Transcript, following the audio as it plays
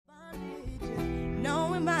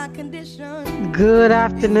Good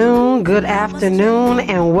afternoon,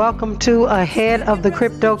 and welcome to Ahead of the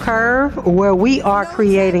Crypto Curve, where we are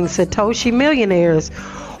creating Satoshi millionaires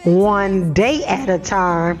one day at a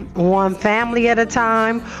time, one family at a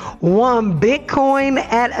time, one Bitcoin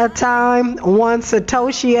at a time, one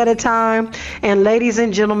Satoshi at a time. And ladies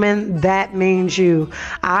and gentlemen, that means you.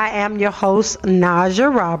 I am your host,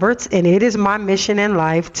 Naja Roberts, and it is my mission in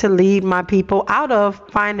life to lead my people out of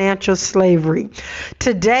financial slavery.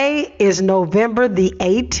 Today is November the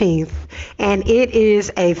 18th, and it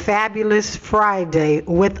is a fabulous Friday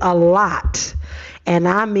with a lot, and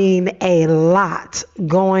I mean a lot,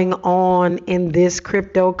 going on in this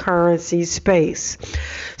cryptocurrency space.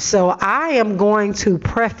 So I am going to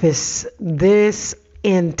preface this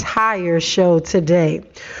entire show today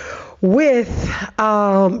with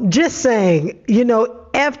just saying,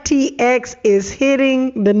 FTX is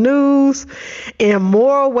hitting the news in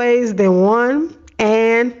more ways than one.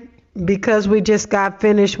 And because we just got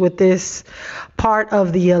finished with this part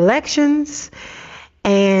of the elections,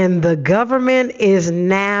 and the government is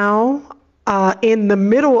now in the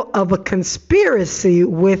middle of a conspiracy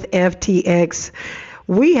with FTX,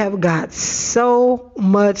 we have got so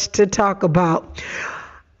much to talk about.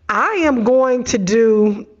 I am going to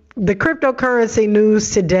do the cryptocurrency news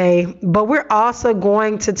today, but we're also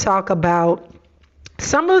going to talk about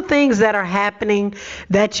some of the things that are happening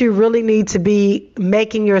that you really need to be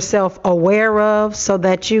making yourself aware of so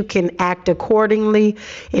that you can act accordingly.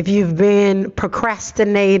 If you've been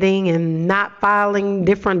procrastinating and not filing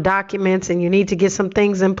different documents and you need to get some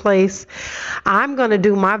things in place, I'm going to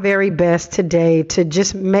do my very best today to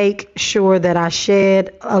just make sure that I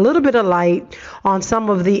shed a little bit of light on some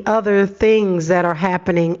of the other things that are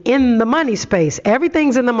happening in the money space.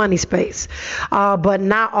 Everything's in the money space, but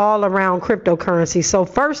not all around cryptocurrency. So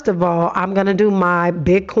first of all, I'm going to do my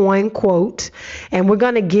Bitcoin quote, and we're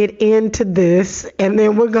going to get into this, and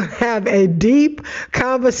then we're going to have a deep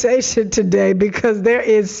conversation today because there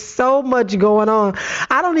is so much going on.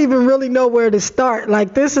 I don't even really know where to start.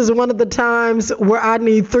 Like, this is one of the times where I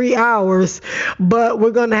need 3 hours, but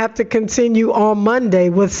we're going to have to continue on Monday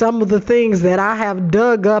with some of the things that I have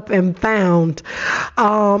dug up and found.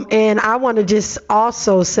 And I want to just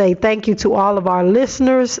also say thank you to all of our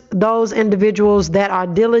listeners, those individuals that are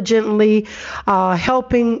diligently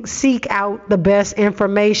helping seek out the best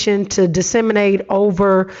information to disseminate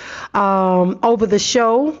over the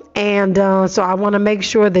show. And so I want to make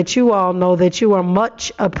sure that you all know that you are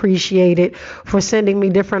much appreciated for sending me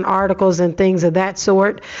different articles and things of that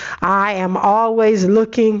sort. I am always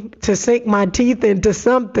looking to sink my teeth into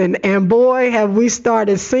something, and boy, have we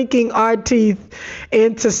started sinking our teeth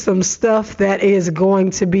into some stuff that is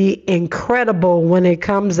going to be incredible when it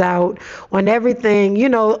comes out, when everything,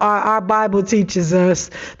 our Bible teaches us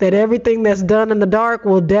that everything that's done in the dark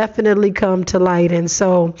will definitely come to light. And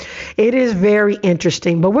so it is very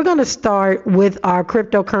interesting. But we're going to start with our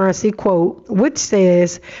cryptocurrency quote, which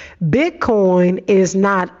says, Bitcoin is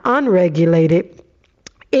not unregulated.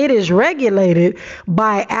 It is regulated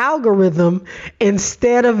by algorithm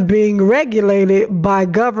instead of being regulated by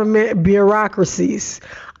government bureaucracies.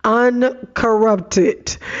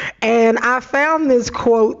 Uncorrupted. And I found this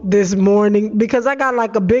quote this morning because I got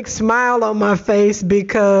like a big smile on my face,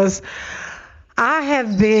 because I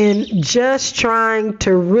have been just trying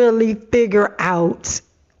to really figure out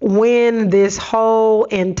when this whole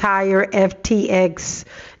entire FTX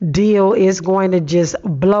deal is going to just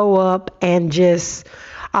blow up and just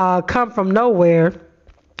come from nowhere.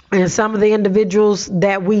 And some of the individuals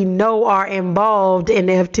that we know are involved in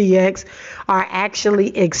FTX are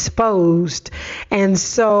actually exposed. And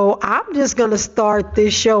so I'm just going to start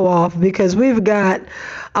this show off because we've got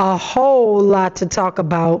a whole lot to talk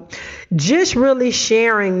about. Just really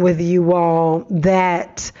sharing with you all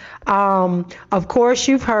that, of course,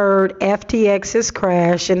 you've heard FTX has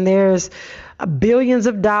crashed, and there's billions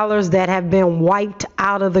of dollars that have been wiped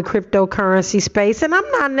out of the cryptocurrency space. And I'm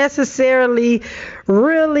not necessarily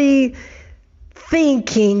really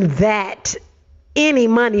thinking that any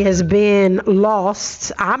money has been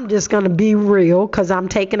lost. I'm just going to be real because I'm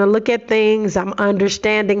taking a look at things. I'm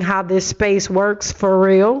understanding how this space works for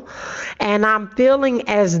real. And I'm feeling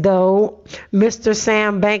as though Mr.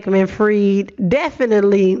 Sam Bankman-Fried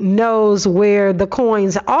definitely knows where the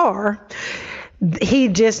coins are. He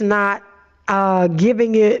just not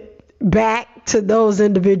giving it back to those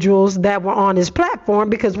individuals that were on his platform,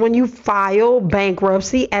 because when you file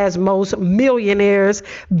bankruptcy, as most millionaires,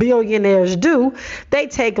 billionaires do, they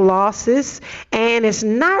take losses and it's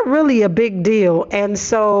not really a big deal. And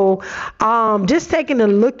so just taking a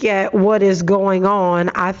look at what is going on,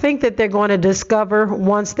 I think that they're going to discover,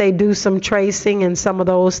 once they do some tracing and some of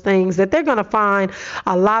those things, that they're going to find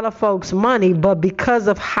a lot of folks' money. But because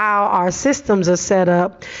of how our systems are set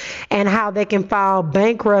up and how they can file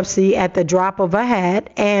bankruptcy at the drop of a hat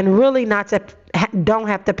and really don't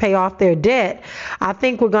have to pay off their debt, I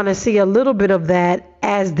think we're going to see a little bit of that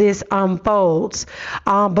as this unfolds.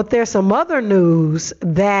 But there's some other news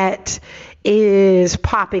that is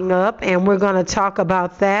popping up, and we're going to talk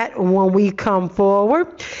about that when we come forward.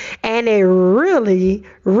 And it really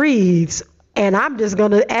reads, and I'm just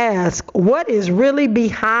going to ask, what is really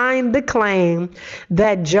behind the claim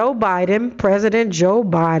that President Joe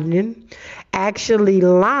Biden, actually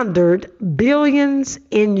laundered billions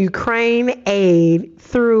in Ukraine aid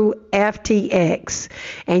through FTX?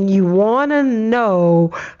 And you want to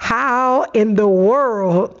know how in the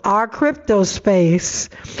world our crypto space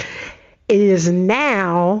is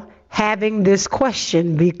now having this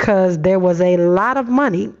question, because there was a lot of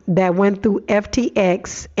money that went through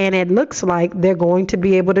FTX, and it looks like they're going to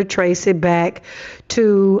be able to trace it back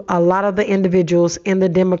to a lot of the individuals in the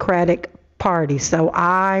Democratic Party. So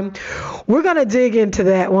we're going to dig into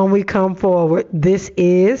that when we come forward. This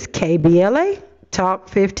is KBLA Talk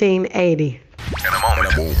 1580. In a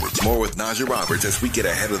moment, more with Naja Roberts as we get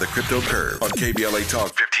ahead of the crypto curve on KBLA Talk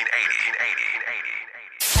 1580.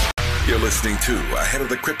 You're listening to Ahead of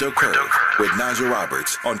the Crypto Curve with Naja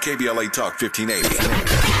Roberts on KBLA Talk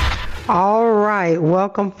 1580. All right,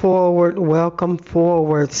 welcome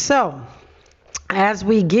forward. So, as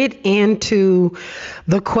we get into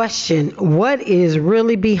the question, what is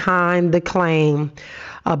really behind the claim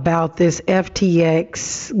about this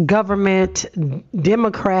FTX government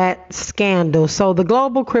Democrat scandal? So the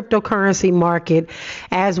global cryptocurrency market,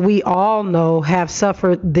 as we all know, have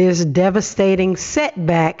suffered this devastating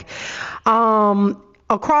setback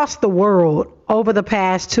across the world over the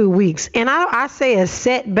past 2 weeks. And I say a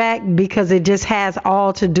setback because it just has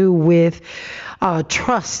all to do with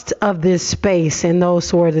trust of this space and those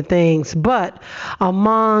sort of things. But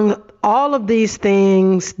among all of these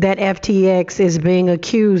things that FTX is being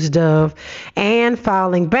accused of, and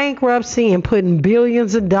filing bankruptcy and putting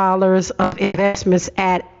billions of dollars of investments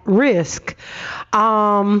at risk,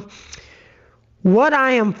 what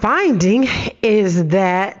I am finding is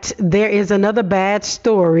that there is another bad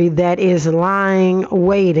story that is lying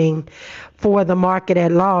waiting for the market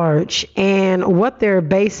at large. And what they're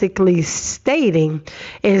basically stating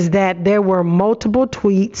is that there were multiple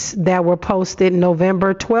tweets that were posted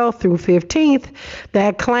November 12th through 15th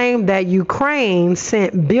that claimed that Ukraine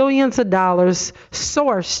sent billions of dollars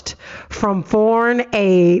sourced from foreign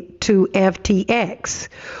aid to FTX,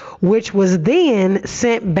 which was then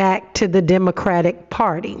sent back to the Democratic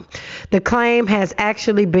Party. The claim has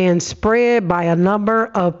actually been spread by a number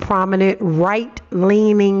of prominent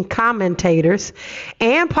right-leaning commentators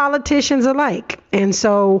and politicians alike. And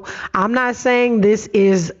so I'm not saying this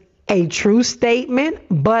is a true statement,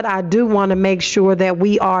 but I do want to make sure that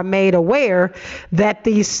we are made aware that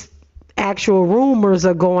these actual rumors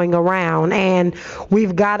are going around, and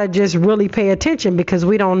we've got to just really pay attention, because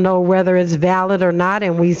we don't know whether it's valid or not,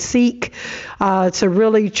 and we seek to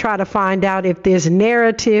really try to find out if this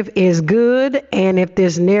narrative is good, and if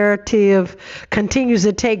this narrative continues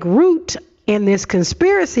to take root and this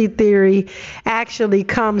conspiracy theory actually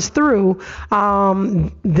comes through.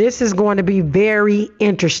 This is going to be very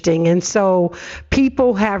interesting. And so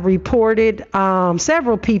people have reported,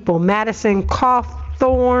 several people, Madison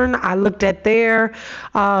Cawthorn, I looked at their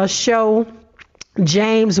show,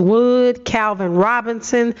 James Wood, Calvin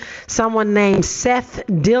Robinson, someone named Seth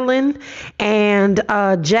Dillon, and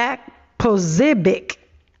Jack Pozibic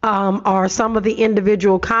are some of the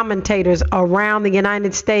individual commentators around the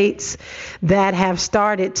United States that have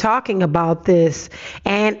started talking about this.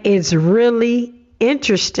 And it's really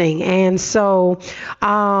interesting. And so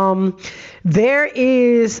there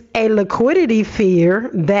is a liquidity fear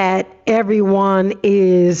that everyone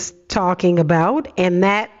is talking about, and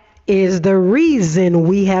that is the reason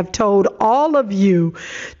we have told all of you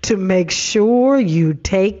to make sure you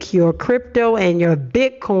take your crypto and your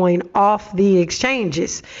Bitcoin off the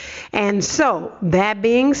exchanges. And so, that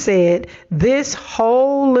being said, this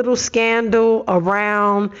whole little scandal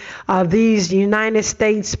around these United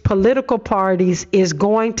States political parties is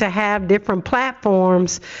going to have different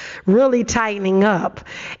platforms really tightening up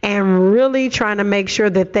and really trying to make sure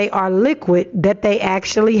that they are liquid, that they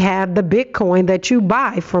actually have the Bitcoin that you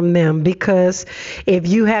buy from from them, because if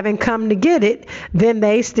you haven't come to get it, then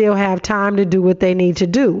they still have time to do what they need to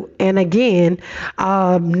do. And again,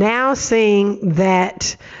 now seeing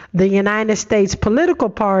that the United States political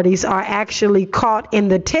parties are actually caught in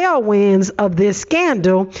the tailwinds of this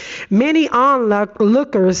scandal, many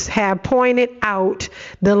onlookers have pointed out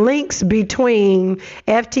the links between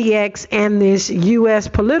FTX and this U.S.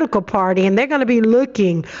 political party, and they're going to be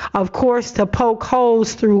looking, of course, to poke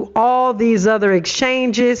holes through all these other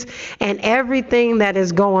exchanges and everything that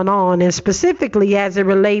is going on. And specifically as it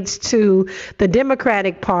relates to the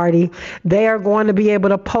Democratic Party, they are going to be able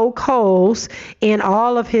to poke holes in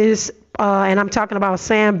all of his and I'm talking about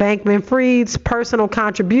Sam Bankman-Fried's personal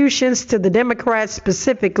contributions to the Democrats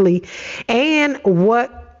specifically, and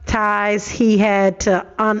what ties he had to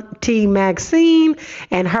Auntie Maxine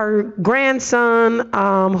and her grandson,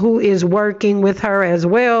 who is working with her as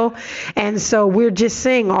well. And so we're just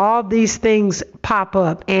seeing all these things pop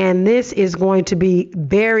up, and this is going to be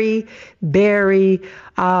very, very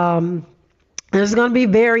it's going to be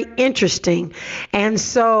very interesting. And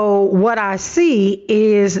so what I see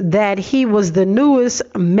is that he was the newest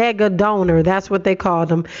mega donor. That's what they called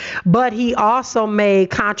him. But he also made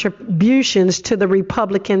contributions to the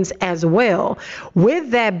Republicans as well.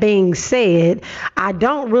 With that being said, I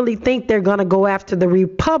don't really think they're going to go after the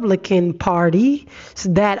Republican Party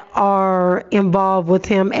that are involved with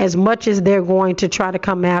him as much as they're going to try to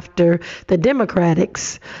come after the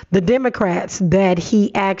Democrats that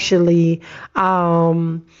he actually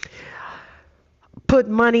put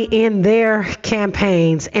money in their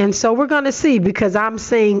campaigns. And so we're going to see, because I'm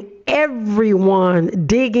seeing everyone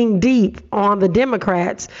digging deep on the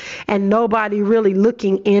Democrats and nobody really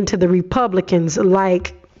looking into the Republicans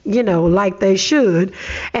like they should.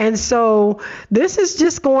 And so this is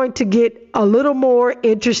just going to get a little more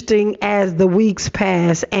interesting as the weeks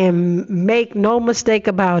pass. And make no mistake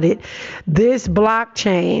about it, this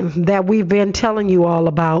blockchain that we've been telling you all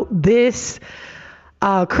about, this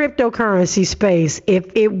cryptocurrency space,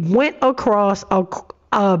 if it went across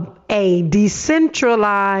a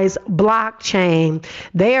decentralized blockchain,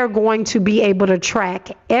 they are going to be able to track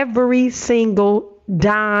every single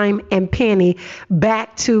dime and penny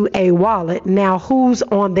back to a wallet. Now, who's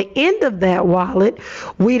on the end of that wallet,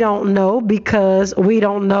 we don't know, because we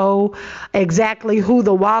don't know exactly who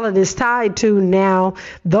the wallet is tied to. Now,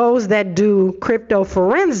 those that do crypto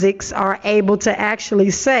forensics are able to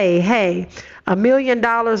actually say, hey, $1 million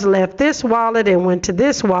left this wallet and went to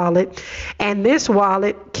this wallet, and this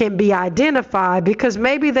wallet can be identified because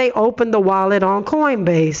maybe they opened the wallet on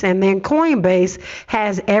Coinbase, and then Coinbase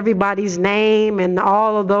has everybody's name and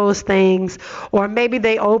all of those things, or maybe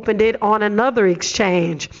they opened it on another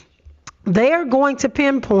exchange. They are going to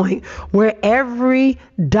pinpoint where every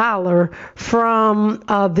dollar from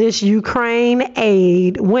this Ukraine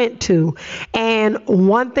aid went to. And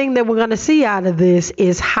one thing that we're going to see out of this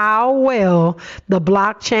is how well the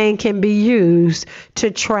blockchain can be used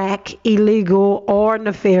to track illegal or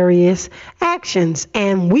nefarious actions.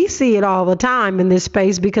 And we see it all the time in this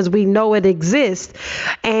space because we know it exists.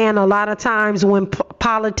 And a lot of times when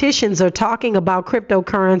politicians are talking about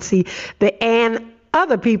cryptocurrency, and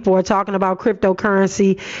other people are talking about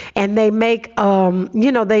cryptocurrency, and they make,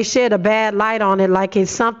 they shed a bad light on it like it's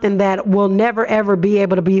something that will never, ever be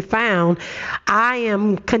able to be found. I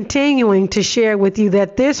am continuing to share with you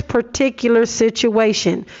that this particular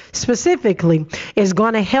situation specifically is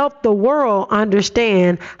going to help the world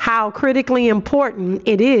understand how critically important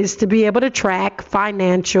it is to be able to track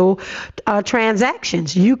financial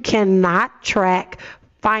transactions. You cannot track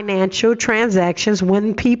financial transactions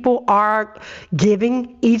when people are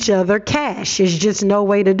giving each other cash. There's just no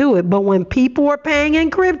way to do it. But when people are paying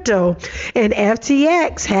in crypto, and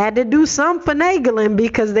FTX had to do some finagling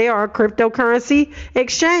because they are a cryptocurrency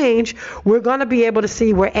exchange, we're going to be able to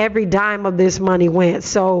see where every dime of this money went.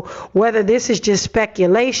 So whether this is just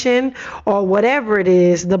speculation or whatever it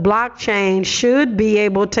is, the blockchain should be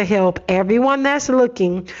able to help everyone that's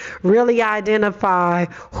looking really identify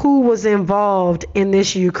who was involved in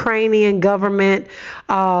this Ukrainian government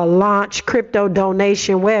launched crypto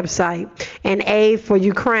donation website and aid for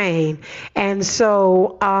Ukraine. And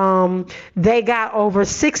so they got over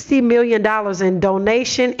 $60 million in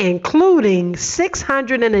donation, including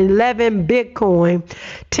 611 Bitcoin,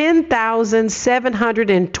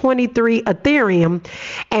 10,723 Ethereum,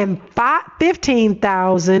 and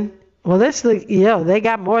 15,000. Well, they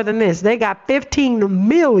got more than this. They got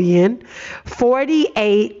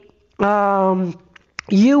 15,048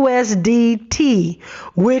 USDT,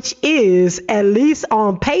 which is, at least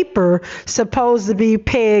on paper, supposed to be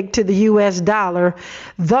pegged to the US dollar,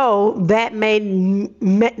 though that may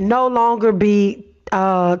no longer be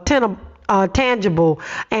tangible.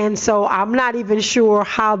 And so I'm not even sure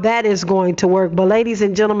how that is going to work. But ladies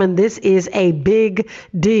and gentlemen, this is a big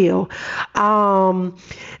deal.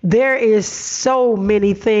 There is so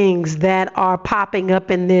many things that are popping up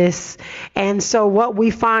in this. And so what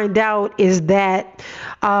we find out is that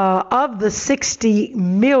of the 60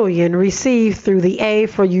 million received through the aid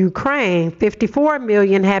for Ukraine, 54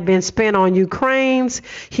 million have been spent on Ukraine's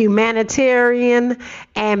humanitarian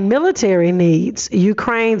and military needs.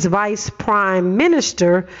 Ukraine's Vice Prime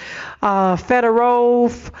Minister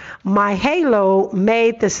Fedorov Mihailo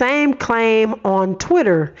made the same claim on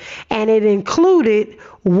Twitter, and it included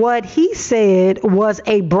what he said was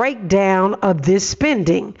a breakdown of this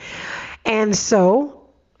spending. And so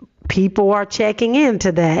people are checking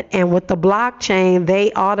into that. And with the blockchain,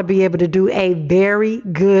 they ought to be able to do a very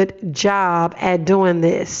good job at doing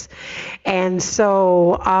this. And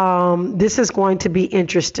so this is going to be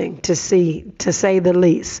interesting to see, to say the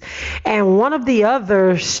least. And one of the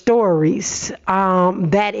other stories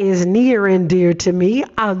that is near and dear to me,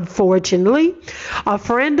 unfortunately, a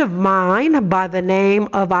friend of mine by the name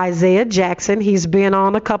of Isaiah Jackson, he's been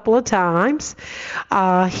on a couple of times.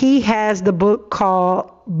 He has the book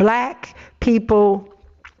called Black People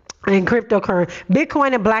and Cryptocurrency,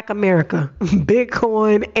 Bitcoin and Black America,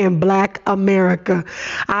 Bitcoin and Black America.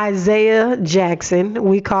 Isaiah Jackson,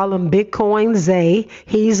 we call him Bitcoin Zay.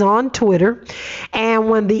 He's on Twitter. And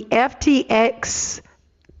when the FTX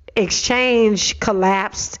exchange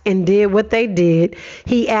collapsed and did what they did,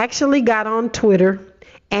 he actually got on Twitter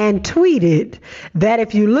and tweeted that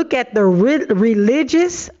if you look at the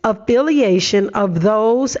religious affiliation of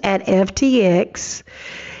those at FTX,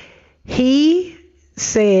 he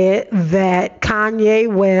said that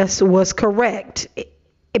Kanye West was correct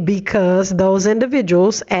because those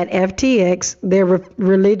individuals at FTX, their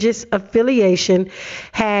religious affiliation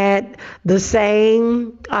had the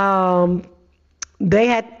same,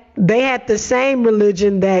 they had the same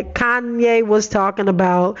religion that Kanye was talking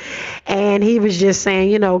about, and he was just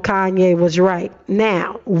saying, Kanye was right.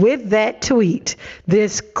 Now, with that tweet,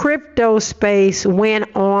 this crypto space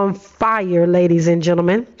went on fire, ladies and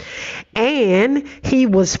gentlemen, and he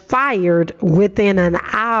was fired within an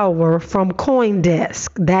hour from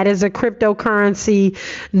CoinDesk. That is a cryptocurrency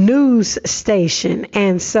news station.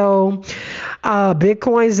 And so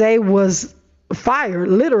Bitcoin Zay was fired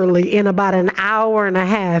literally in about an hour and a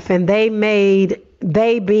half, and they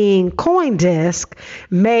being CoinDesk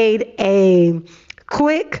made a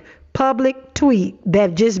quick public tweet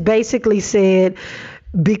that just basically said,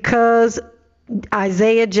 because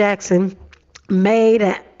Isaiah Jackson made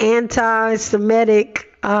an anti-Semitic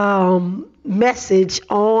message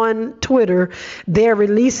on Twitter, they're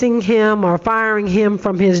releasing him or firing him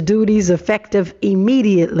from his duties effective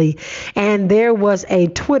immediately. And there was a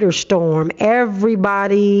Twitter storm.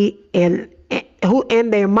 Everybody who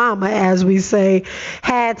and their mama, as we say,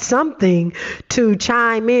 had something to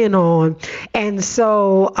chime in on. And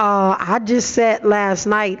so I just sat last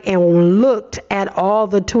night and looked at all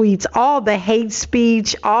the tweets, all the hate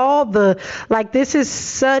speech, this is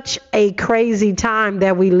such a crazy time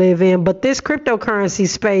that we live in. But this cryptocurrency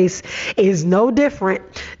space is no different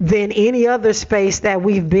than any other space that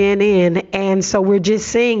we've been in. And so we're just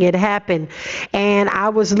seeing it happen. And I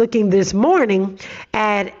was looking this morning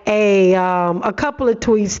at a couple of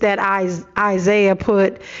tweets that Isaiah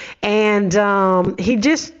put, and he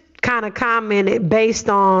just kind of commented based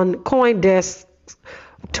on CoinDesk's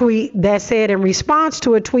tweet that said, in response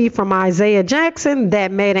to a tweet from Isaiah Jackson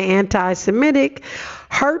that made an anti-Semitic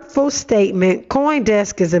hurtful statement,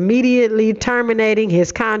 CoinDesk is immediately terminating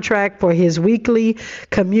his contract for his weekly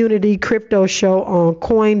community crypto show on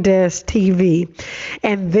CoinDesk TV.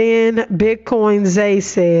 And then Bitcoin Zay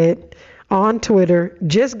said on Twitter,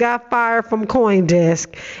 just got fired from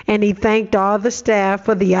CoinDesk, and he thanked all the staff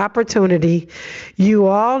for the opportunity. You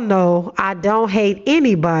all know I don't hate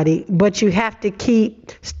anybody, but you have to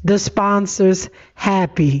keep the sponsors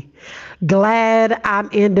happy. Glad I'm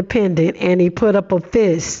independent. And he put up a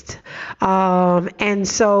fist. And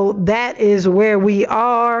so that is where we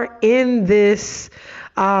are in this.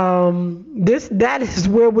 That is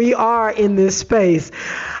where we are in this space.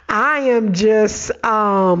 I am just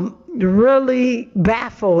really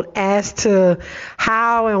baffled as to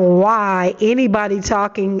how and why anybody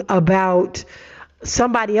talking about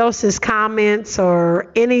somebody else's comments or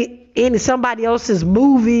any somebody else's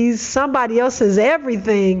movies, somebody else's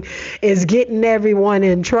everything is getting everyone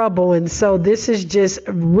in trouble. And so this is just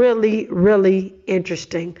really, really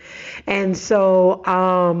interesting. And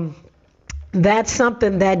so that's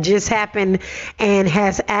something that just happened and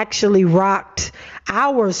has actually rocked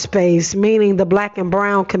our space, meaning the black and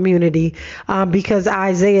brown community, because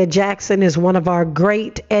Isaiah Jackson is one of our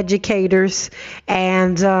great educators,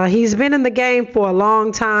 and he's been in the game for a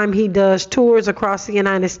long time. He does tours across the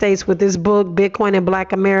United States with his book, Bitcoin in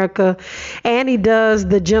Black America, and he does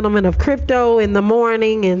the Gentleman of Crypto in the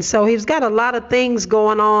morning, and so he's got a lot of things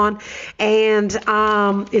going on, and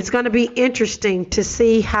it's going to be interesting to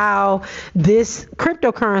see how this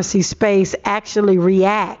cryptocurrency space actually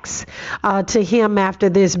reacts to him after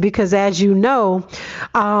this, because as you know,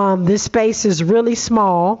 this space is really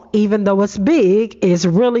small. Even though it's big, it's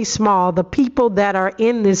really small. The people that are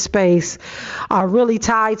in this space are really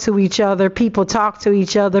tied to each other. People talk to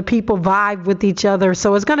each other. People vibe with each other.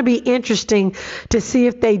 So it's going to be interesting to see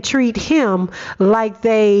if they treat him like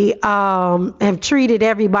they have treated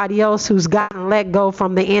everybody else who's gotten let go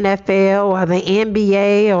from the NFL or the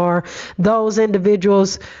NBA or those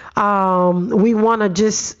individuals. We want to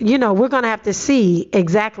just, we're going to have to see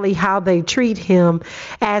exactly how they treat him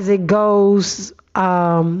as it goes,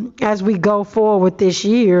 as we go forward this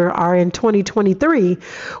year or in 2023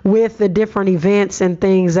 with the different events and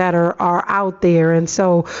things that are out there. And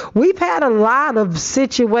so we've had a lot of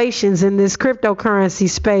situations in this cryptocurrency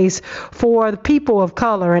space for the people of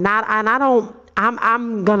color. And I don't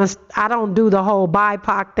do the whole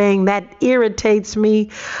BIPOC thing. That irritates me.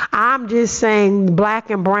 I'm just saying black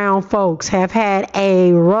and brown folks have had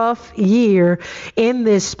a rough year in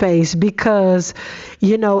this space because,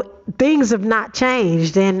 things have not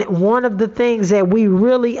changed. And one of the things that we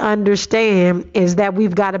really understand is that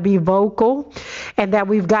we've got to be vocal and that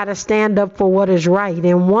we've got to stand up for what is right.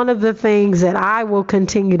 And one of the things that I will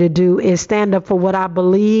continue to do is stand up for what I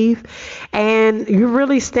believe. And you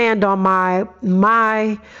really stand on my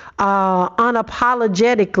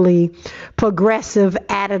unapologetically progressive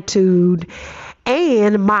attitude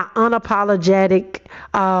and my unapologetic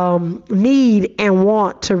need and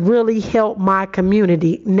want to really help my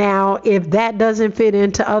community. Now, if that doesn't fit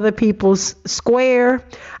into other people's square,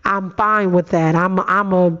 I'm fine with that. I'm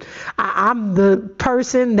the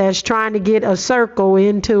person that's trying to get a circle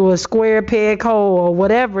into a square peg hole or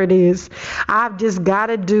whatever it is. I've just got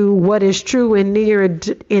to do what is true and near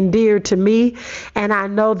and dear to me. And I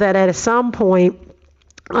know that at some point,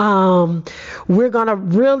 we're going to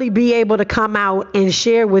really be able to come out and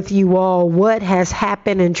share with you all what has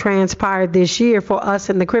happened and transpired this year for us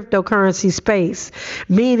in the cryptocurrency space,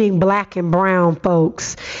 meaning black and brown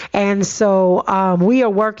folks. And so we are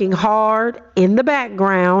working hard in the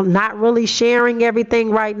background, not really sharing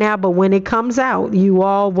everything right now, but when it comes out, you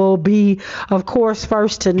all will be, of course,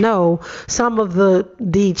 first to know some of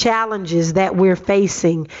the challenges that we're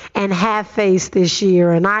facing and have faced this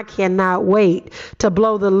year. And I cannot wait to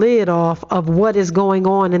blow the lid off of what is going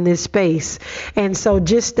on in this space. And so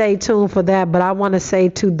just stay tuned for that. But I want to say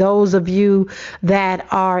to those of you that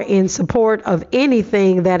are in support of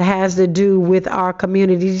anything that has to do with our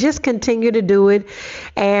community, just continue to do it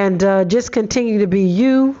and just continue to be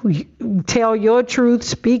you. Tell your truth,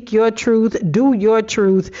 speak your truth, do your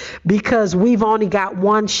truth, because we've only got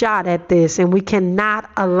one shot at this and we cannot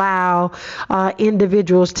allow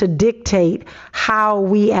individuals to dictate how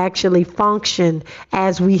we actually function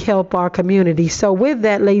as we help our community. So with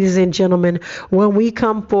that, ladies and gentlemen, when we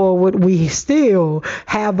come forward, we still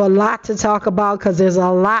have a lot to talk about because there's a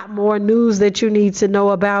lot more news that you need to know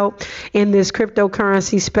about in this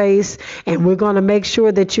cryptocurrency space. And we're going to make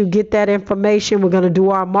sure that you get that information. We're going to do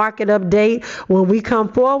our market update when we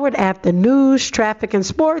come forward after news, traffic, and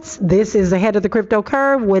sports. This is Ahead of the Crypto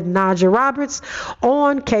Curve with Naja Roberts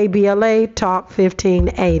on KBLA Talk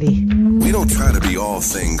 1580. We don't try to be all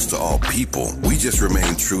things to all people. We just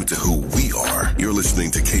remain true to who we are. You're listening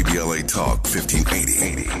to KBLA Talk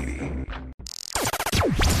 1580.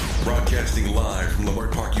 Broadcasting live from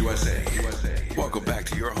Leimert Park, USA. Welcome back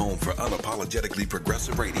to your home for unapologetically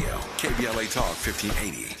progressive radio. KBLA Talk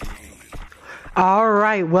 1580. All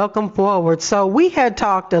right, welcome forward. So we had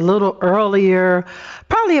talked a little earlier,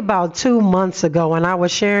 probably about 2 months ago, and I was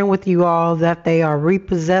sharing with you all that they are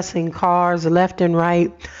repossessing cars left and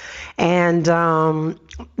right. And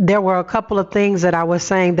there were a couple of things that I was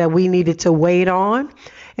saying that we needed to wait on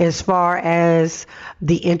as far as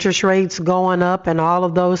the interest rates going up and all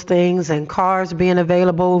of those things, and cars being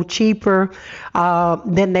available cheaper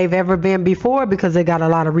than they've ever been before because they got a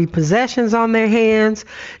lot of repossessions on their hands.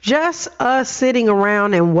 Just us sitting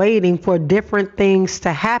around and waiting for different things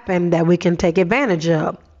to happen that we can take advantage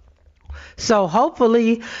of. So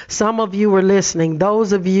hopefully some of you were listening,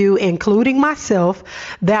 those of you, including myself,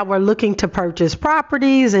 that were looking to purchase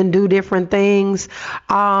properties and do different things.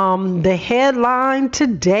 The headline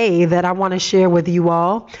today that I want to share with you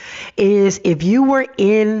all is, if you were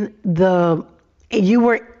in the you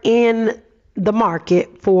were in the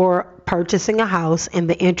market for purchasing a house and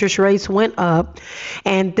the interest rates went up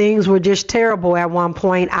and things were just terrible at one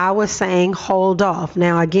point, I was saying hold off.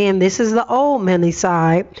 Now, again, this is the old money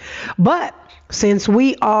side, but since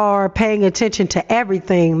we are paying attention to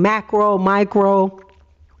everything, macro, micro,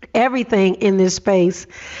 everything in this space,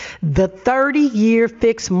 the 30-year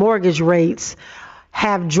fixed mortgage rates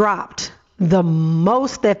have dropped the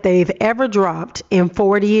most that they've ever dropped in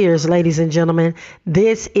 40 years, ladies and gentlemen.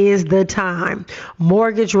 This is the time.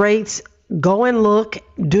 Mortgage rates, go and look,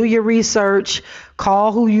 do your research,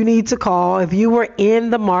 call who you need to call. If you were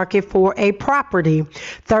in the market for a property,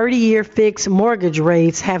 30-year fixed mortgage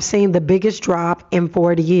rates have seen the biggest drop in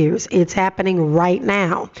 40 years. It's happening right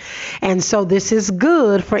now. And so this is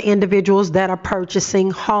good for individuals that are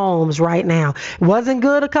purchasing homes right now. It wasn't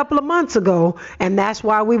good a couple of months ago, and that's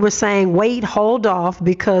why we were saying wait, hold off,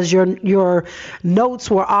 because your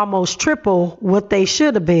notes were almost triple what they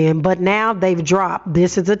should have been, but now they've dropped.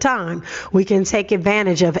 This is the time. We can take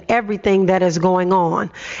advantage of everything that is going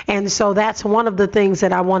on. And so that's one of the things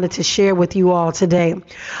that I wanted to share with you all today.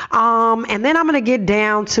 And then I'm going to get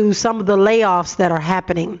down to some of the layoffs that are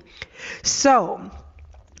happening. So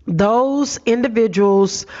those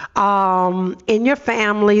individuals in your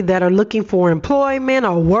family that are looking for employment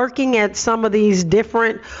or working at some of these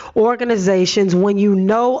different organizations, when you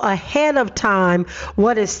know ahead of time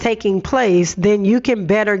what is taking place, then you can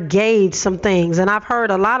better gauge some things. And I've heard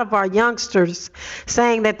a lot of our youngsters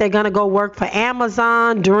saying that they're going to go work for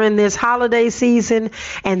Amazon during this holiday season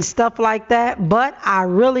and stuff like that. But I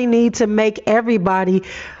really need to make everybody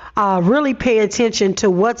really pay attention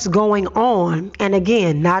to what's going on. And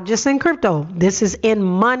again, not just in crypto, this is in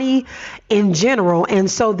money in general.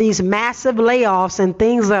 And so these massive layoffs and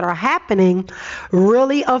things that are happening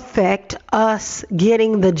really affect us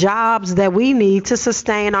getting the jobs that we need to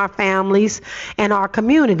sustain our families and our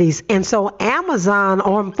communities. And so Amazon,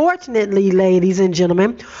 unfortunately, ladies and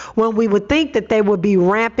gentlemen, when we would think that they would be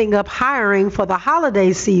ramping up hiring for the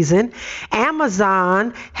holiday season,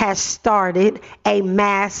 Amazon has started a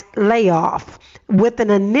mass layoff with an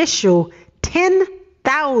initial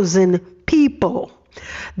 10,000 people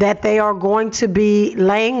that they are going to be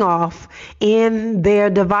laying off in their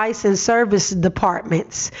device and service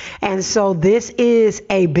departments. And so this is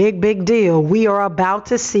a big deal. We are about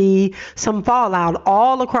to see some fallout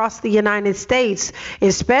all across the United States,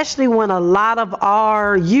 especially when a lot of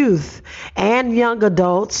our youth and young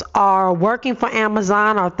adults are working for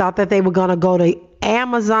Amazon or thought that they were going to go to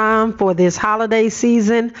Amazon for this holiday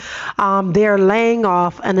season. They're laying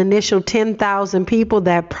off an initial 10,000 people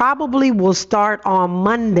that probably will start on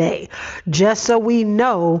Monday, just so we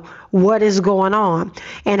know what is going on.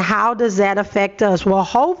 And how does that affect us? Well,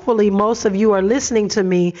 hopefully most of you are listening to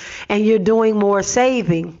me and you're doing more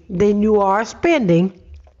saving than you are spending.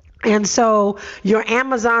 And so your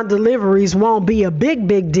Amazon deliveries won't be a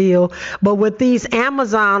big deal. But with these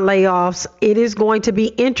Amazon layoffs, it is going to be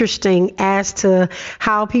interesting as to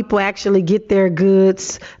how people actually get their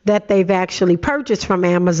goods that they've actually purchased from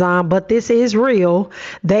Amazon. But this is real.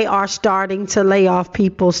 They are starting to lay off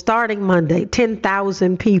people starting Monday,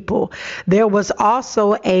 10,000 people. There was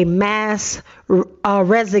also a mass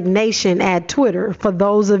resignation at Twitter. For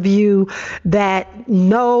those of you that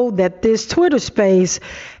know that this Twitter space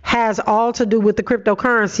has all to do with the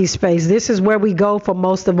cryptocurrency space. This is where we go for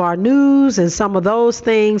most of our news and some of those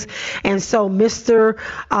things. And so Mr.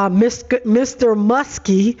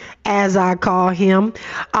 Muskie, as I call him,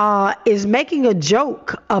 is making a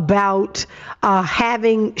joke about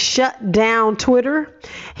having shut down Twitter.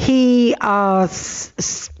 He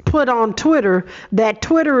put on Twitter that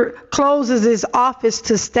Twitter closes its office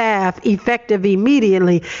to staff effective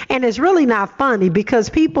immediately. And it's really not funny because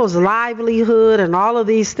people's livelihood and all of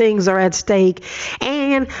these things are at stake.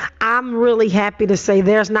 And I'm really happy to say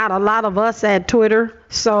there's not a lot of us at Twitter,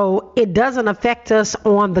 so it doesn't affect us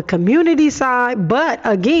on the community side. But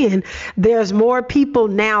again, there's more people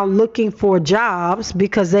now looking for jobs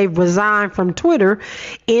because they've resigned from Twitter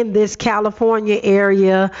in this California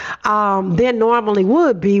area than normally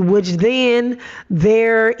would be, which then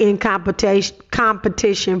they're in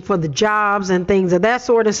competition for the jobs and things of that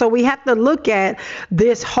sort. And so we have to look at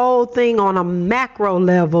this whole thing on a macro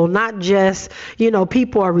level, not just,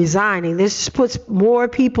 people are resigning. This puts more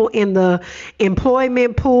people in the employment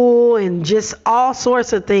pool, and just all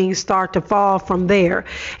sorts of things start to fall from there.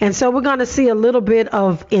 And so we're going to see a little bit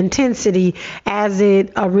of intensity as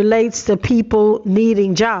it relates to people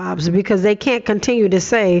needing jobs, because they can't continue to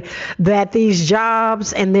say that these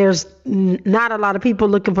jobs, and there's not a lot of people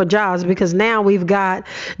looking for jobs, because now we've got,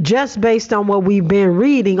 just based on what we've been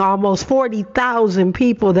reading, almost 40,000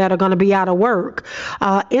 people that are going to be out of work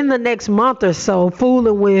in the next month or so,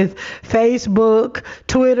 fooling with Facebook,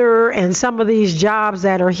 Twitter, and some of these jobs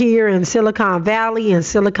that are here in Silicon Valley and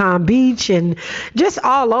Silicon Beach and just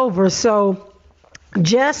all over. So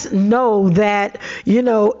just know that,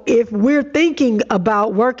 if we're thinking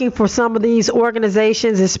about working for some of these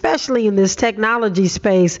organizations, especially in this technology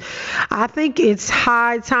space, I think it's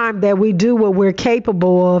high time that we do what we're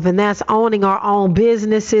capable of, and that's owning our own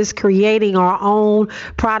businesses, creating our own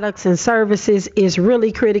products and services is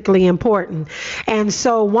really critically important. And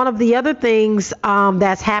so one of the other things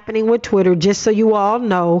that's happening with Twitter, just so you all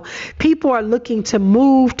know, people are looking to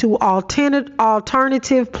move to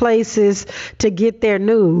alternative places to get their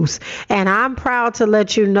news. And I'm proud to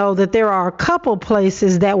let you know that there are a couple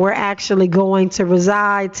places that we're actually going to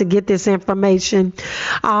reside to get this information.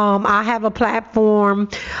 I have a platform,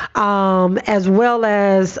 as well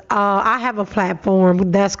as I have a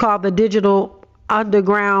platform that's called the Digital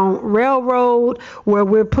Underground Railroad, where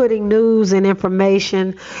we're putting news and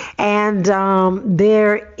information. And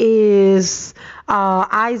there is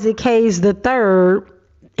Isaac Hayes III.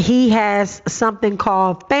 He has something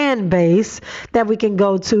called Fan Base that we can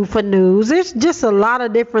go to for news. There's just a lot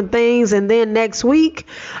of different things. And then next week,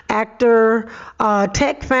 actor,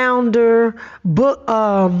 tech founder, book,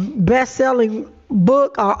 best-selling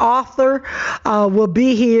book author will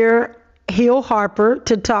be here, Hill Harper,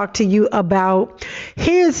 to talk to you about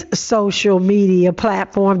his social media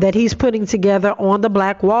platform that he's putting together on the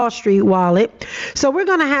Black Wall Street wallet. So we're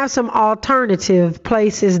going to have some alternative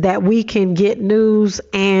places that we can get news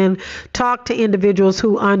and talk to individuals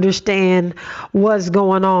who understand what's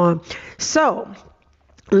going on. So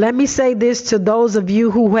let me say this to those of you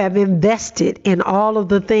who have invested in all of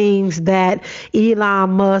the things that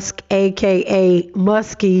Elon Musk, aka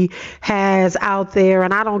Muskie, has out there.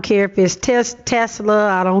 And I don't care if it's Tesla,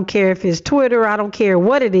 I don't care if it's Twitter, I don't care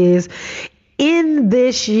what it is. In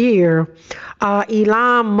this year,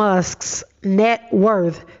 Elon Musk's net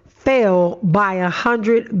worth fell by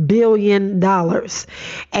 $100 billion.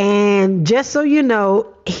 And just so you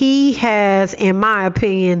know, he has, in my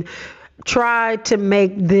opinion, tried to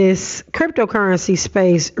make this cryptocurrency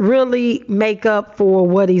space really make up for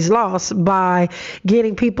what he's lost by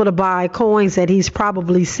getting people to buy coins that he's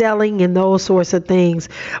probably selling and those sorts of things.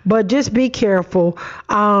 But just be careful,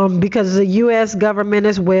 because the U.S. government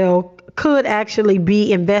as well could actually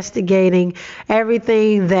be investigating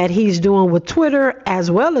everything that he's doing with Twitter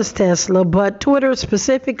as well as Tesla, but Twitter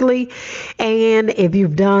specifically. And if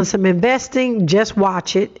you've done some investing, just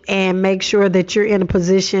watch it and make sure that you're in a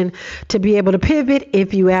position to be able to pivot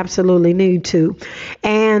if you absolutely need to.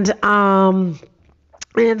 And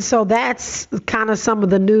so that's kind of some of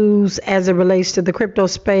the news as it relates to the crypto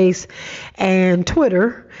space and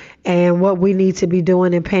Twitter and what we need to be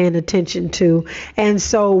doing and paying attention to. And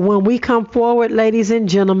so when we come forward, ladies and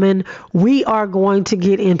gentlemen, we are going to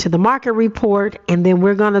get into the market report, and then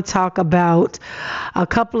we're going to talk about a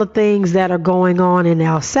couple of things that are going on in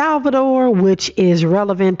El Salvador, which is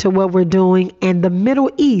relevant to what we're doing, and the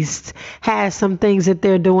Middle East has some things that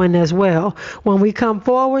they're doing as well. When we come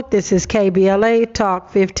forward, this is KBLA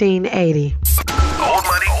Talk 1580. Old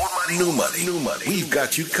money, new money, new money. We've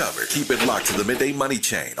got you covered. Keep it locked to the Midday Money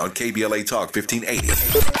Chain on KBLA Talk 1580.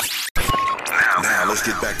 Now let's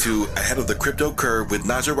get back to Ahead of the Crypto Curve with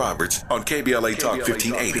Naja Roberts on KBLA Talk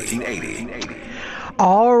 1580.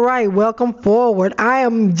 All right, welcome forward. I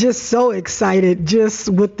am just so excited just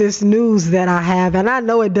with this news that I have, and I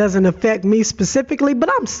know it doesn't affect me specifically, but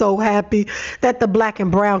I'm so happy that the Black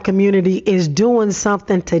and brown community is doing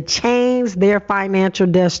something to change their financial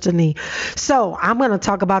destiny. So I'm going to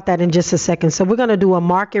talk about that in just a second. So we're going to do a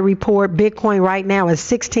market report. Bitcoin right now is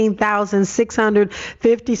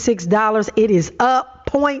 $16,656. It is up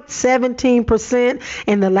 0.17%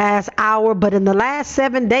 in the last hour, but in the last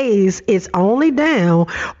 7 days, it's only down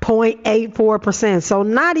 0.84%. So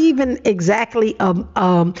not even exactly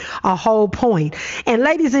a whole point. And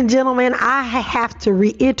ladies and gentlemen, I have to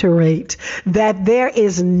reiterate that there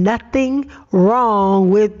is nothing wrong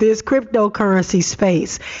with this cryptocurrency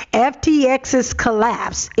space. FTX's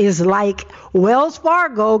collapse is like Wells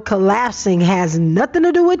Fargo collapsing, has nothing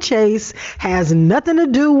to do with Chase, has nothing to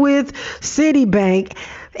do with Citibank.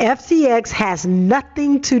 FTX has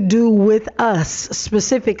nothing to do with us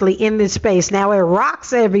specifically in this space. Now, it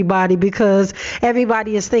rocks everybody because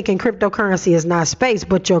everybody is thinking cryptocurrency is not space,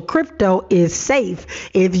 but your crypto is safe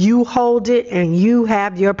if you hold it and you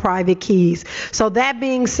have your private keys. So that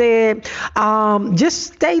being said,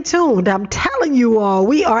 just stay tuned. I'm telling you all,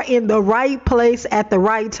 we are in the right place at the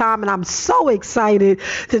right time, and I'm so excited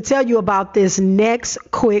to tell you about this next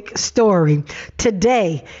quick story.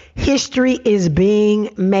 Today, history is being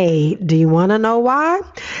made. Do you want to know why?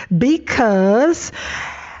 Because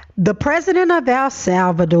the president of El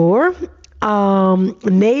Salvador,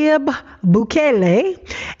 Nayib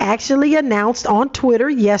Bukele, actually announced on Twitter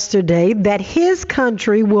yesterday that his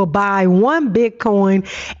country will buy 1 Bitcoin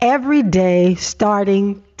every day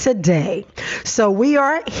starting today. So we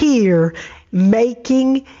are here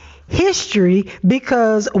making history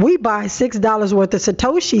because we buy $6 worth of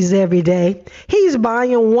Satoshis every day. He's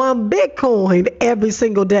buying 1 Bitcoin every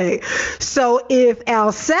single day. So if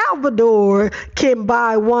El Salvador can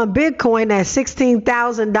buy 1 Bitcoin at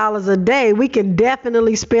 $16,000 a day, we can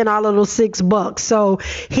definitely spend our little $6. So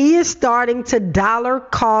he is starting to dollar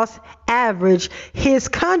cost average his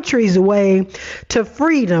country's way to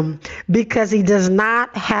freedom because he does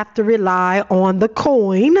not have to rely on the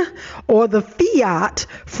coin or the fiat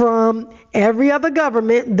from every other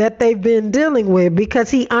government that they've been dealing with, because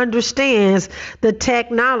he understands the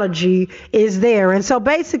technology is there. And so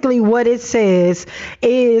basically what it says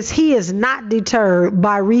is he is not deterred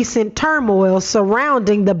by recent turmoil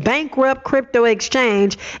surrounding the bankrupt crypto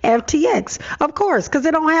exchange FTX. Of course, because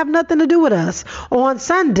it don't have nothing to do with us. On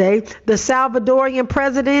Sunday, the Salvadorian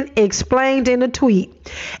president explained in a tweet,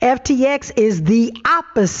 FTX is the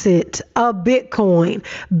opposite of Bitcoin.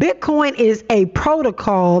 Bitcoin is a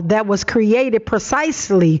protocol that was created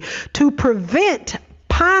precisely to prevent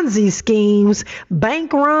Ponzi schemes,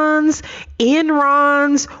 bank runs,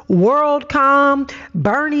 Enrons, WorldCom,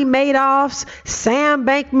 Bernie Madoffs, Sam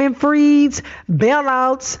Bankman-Frieds,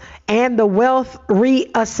 bailouts, and the wealth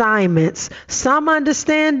reassignments. Some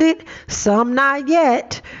understand it, some not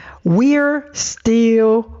yet. We're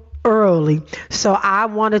still early. So I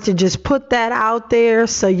wanted to just put that out there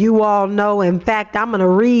so you all know. In fact, I'm going to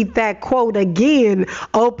read that quote again,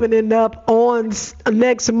 opening up on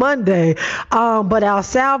next Monday. But El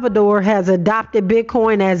Salvador has adopted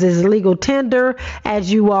Bitcoin as its legal tender,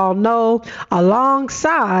 as you all know,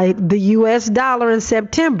 alongside the US dollar in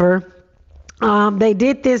September. They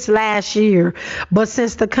did this last year, but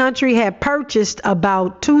since the country had purchased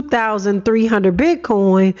about 2,300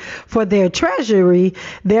 Bitcoin for their treasury,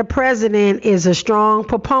 their president is a strong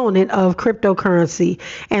proponent of cryptocurrency.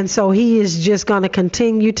 And so he is just going to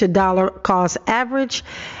continue to dollar cost average,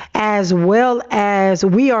 as well as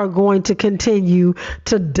we are going to continue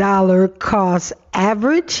to dollar cost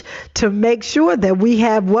average to make sure that we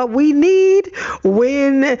have what we need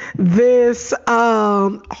when this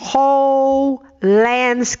whole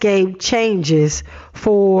landscape changes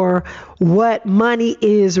for what money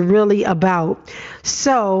is really about.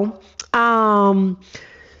 So, one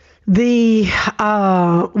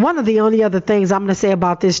of the only other things I'm going to say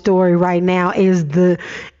about this story right now is the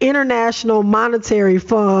International Monetary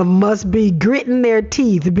Fund must be gritting their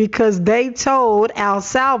teeth because they told El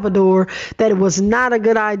Salvador that it was not a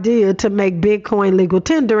good idea to make Bitcoin legal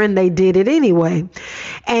tender, and they did it anyway.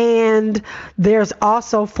 And there's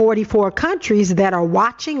also 44 countries that are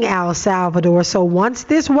watching El Salvador. So once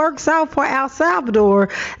this works out for El Salvador,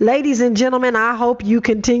 ladies and gentlemen, I hope you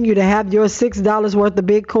continue to have your $6 worth of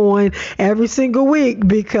Bitcoin every single week,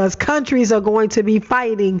 because countries are going to be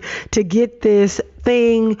fighting to get this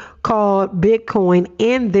thing called Bitcoin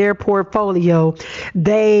in their portfolio.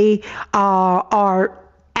 They are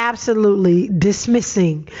absolutely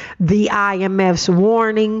dismissing the IMF's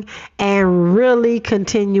warning and really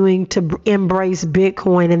continuing to embrace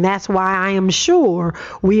Bitcoin. And that's why I am sure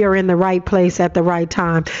we are in the right place at the right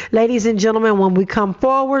time. Ladies and gentlemen, when we come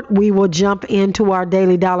forward, we will jump into our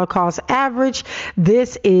daily dollar cost average.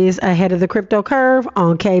 This is Ahead of the Crypto Curve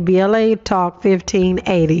on KBLA Talk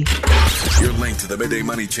 1580. You're linked to the Midday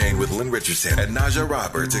Money Chain with Lynn Richardson and Naja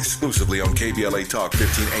Roberts exclusively on KBLA Talk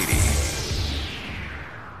 1580.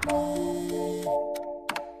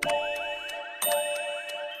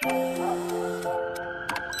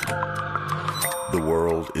 The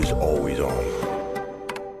world is always on,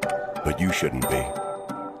 but you shouldn't be.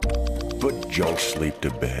 Put junk sleep to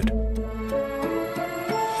bed.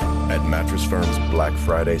 At Mattress Firm's Black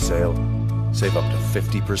Friday sale, save up to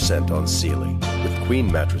 50% on Sealy, with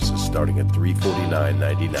queen mattresses starting at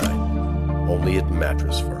 $349.99. Only at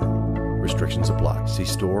Mattress Firm. Restrictions apply. See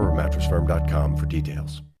store or mattressfirm.com for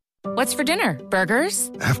details. What's for dinner?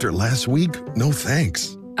 Burgers? After last week, no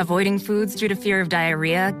thanks. Avoiding foods due to fear of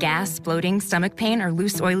diarrhea, gas, bloating, stomach pain, or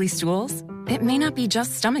loose, oily stools? It may not be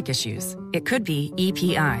just stomach issues. It could be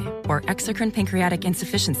EPI, or exocrine pancreatic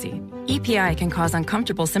insufficiency. EPI can cause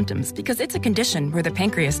uncomfortable symptoms because it's a condition where the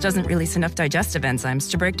pancreas doesn't release enough digestive enzymes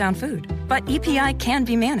to break down food. But EPI can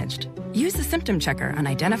be managed. Use the symptom checker on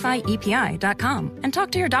identifyepi.com and talk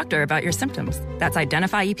to your doctor about your symptoms. That's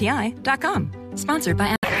identifyepi.com. Sponsored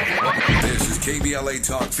by This is KBLA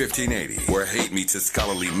Talk 1580, where hate meets a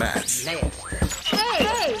scholarly match.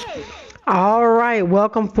 All right,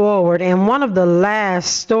 welcome forward. And one of the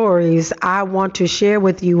last stories I want to share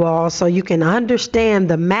with you all so you can understand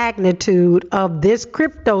the magnitude of this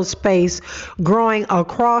crypto space growing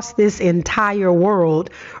across this entire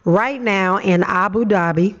world. Right now in Abu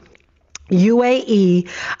Dhabi, UAE,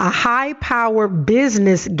 a high-powered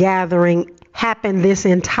business gathering happened this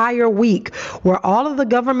entire week where all of the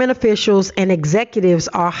government officials and executives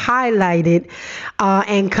are highlighted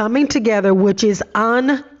and coming together, which is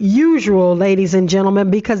unusual, ladies and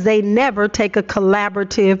gentlemen, because they never take a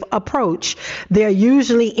collaborative approach. They're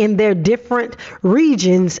usually in their different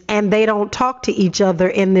regions and they don't talk to each other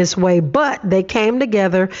in this way, but they came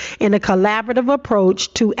together in a collaborative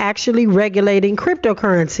approach to actually regulating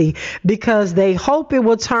cryptocurrency because they hope it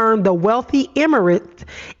will turn the wealthy emirate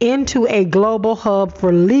into a global hub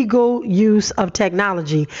for legal use of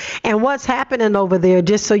technology. And what's happening over there,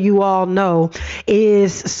 just so you all know,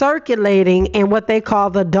 is circulating in what they call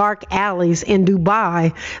the dark alleys in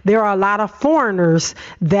Dubai. There are a lot of foreigners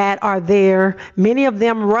that are there, many of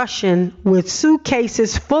them Russian, with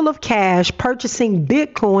suitcases full of cash, purchasing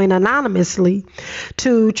Bitcoin anonymously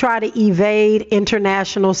to try to evade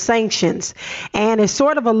international sanctions. And it's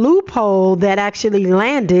sort of a loophole that actually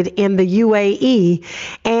landed in the UAE,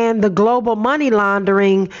 and the global money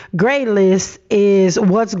laundering gray list is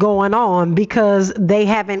what's going on because they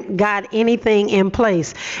haven't got anything in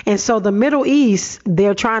place. And so the Middle East,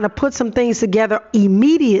 they're trying to put some things together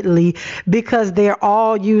immediately because they're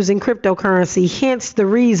all using cryptocurrency. Hence the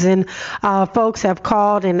reason folks have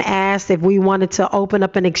called and asked if we wanted to open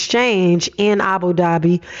up an exchange in Abu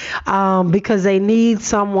Dhabi because they need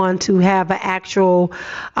someone to have an actual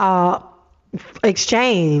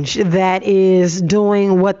exchange that is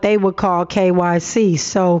doing what they would call KYC.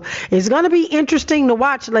 So it's going to be interesting to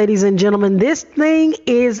watch, ladies and gentlemen. This thing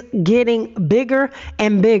is getting bigger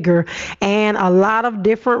and bigger, and a lot of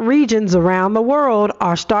different regions around the world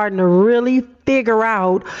are starting to really figure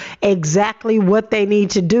out exactly what they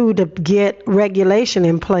need to do to get regulation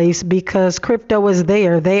in place because crypto is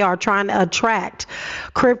there. They are trying to attract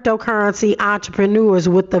cryptocurrency entrepreneurs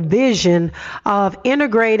with the vision of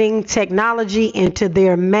integrating technology into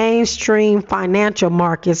their mainstream financial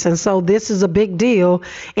markets. And so this is a big deal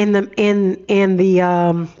in the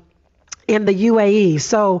UAE.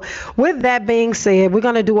 So with that being said, we're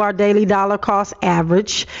going to do our daily dollar cost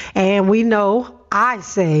average, and we know I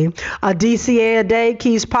say a DCA a day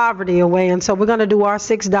keeps poverty away. And so we're going to do our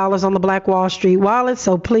 $6 on the Black Wall Street wallet.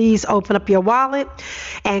 So please open up your wallet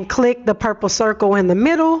and click the purple circle in the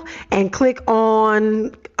middle and click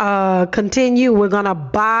on continue. We're going to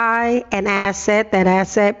buy an asset, that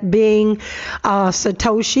asset being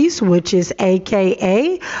Satoshis, which is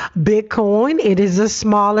AKA Bitcoin. It is the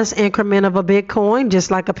smallest increment of a Bitcoin, just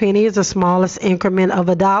like a penny is the smallest increment of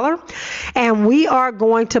a dollar. And we are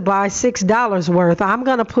going to buy $6 worth. I'm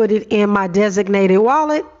going to put it in my designated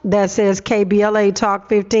wallet that says KBLA Talk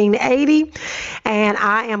 1580, and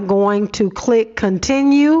I am going to click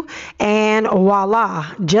continue, and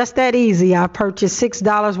voila, just that easy. I purchased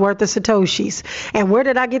 $6 worth of Satoshis. And where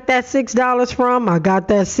did I get that $6 from? I got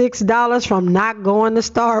that $6 from not going to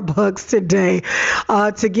Starbucks today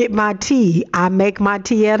to get my tea. I make my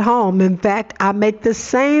tea at home. In fact, I make the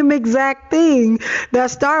same exact thing that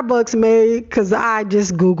Starbucks made because I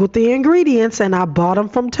just Googled the ingredients and I bought them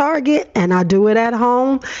from Target, and I do it at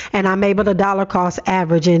home, and I'm able to dollar cost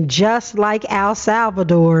average. And just like El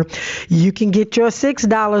Salvador, you can get your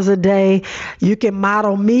 $6 a day. You can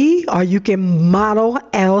model me, or you can model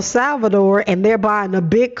El Salvador, and they're buying a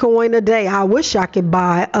Bitcoin a day. I wish I could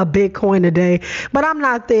buy a Bitcoin a day, but I'm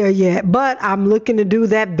not there yet. But I'm looking to do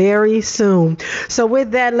that very soon. So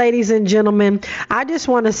with that, ladies and gentlemen, I just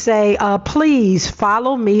want to say, please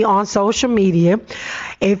follow me on social media.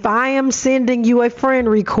 If I am sending you a friend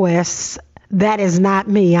request, That is not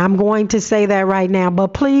me. I'm going to say that right now.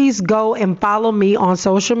 But please go and follow me on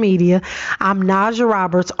social media. I'm Naja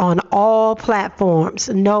Roberts on all platforms.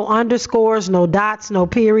 No underscores, no dots, no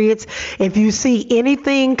periods. If you see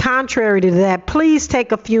anything contrary to that, please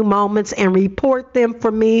take a few moments and report them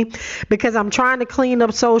for me, because I'm trying to clean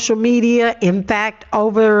up social media. In fact,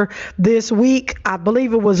 over this week, I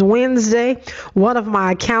believe it was Wednesday, one of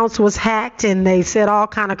my accounts was hacked and they said all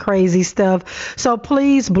kind of crazy stuff. So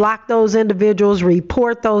please block those individuals,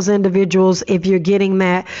 report those individuals if you're getting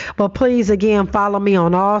that. But please, again, follow me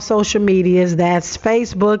on all social medias. That's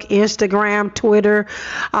Facebook, Instagram, Twitter,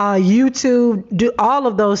 YouTube, do all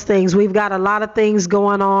of those things. We've got a lot of things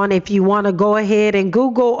going on. If you want to go ahead and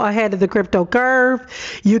Google Ahead of the Crypto Curve,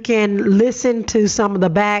 you can listen to some of the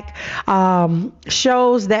back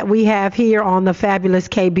shows that we have here on the fabulous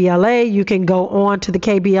KBLA. You can go on to the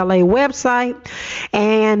KBLA website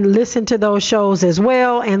and listen to those shows as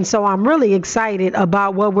well. And so I'm really excited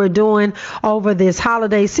about what we're doing over this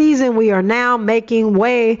holiday season. We are now making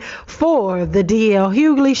way for the DL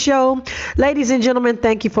Hughley Show. Ladies and gentlemen,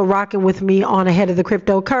 thank you for rocking with me on Ahead of the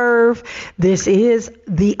Crypto Curve. This is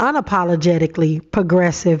the unapologetically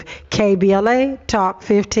progressive KBLA Talk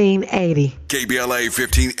 1580. KBLA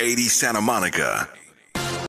 1580 Santa Monica.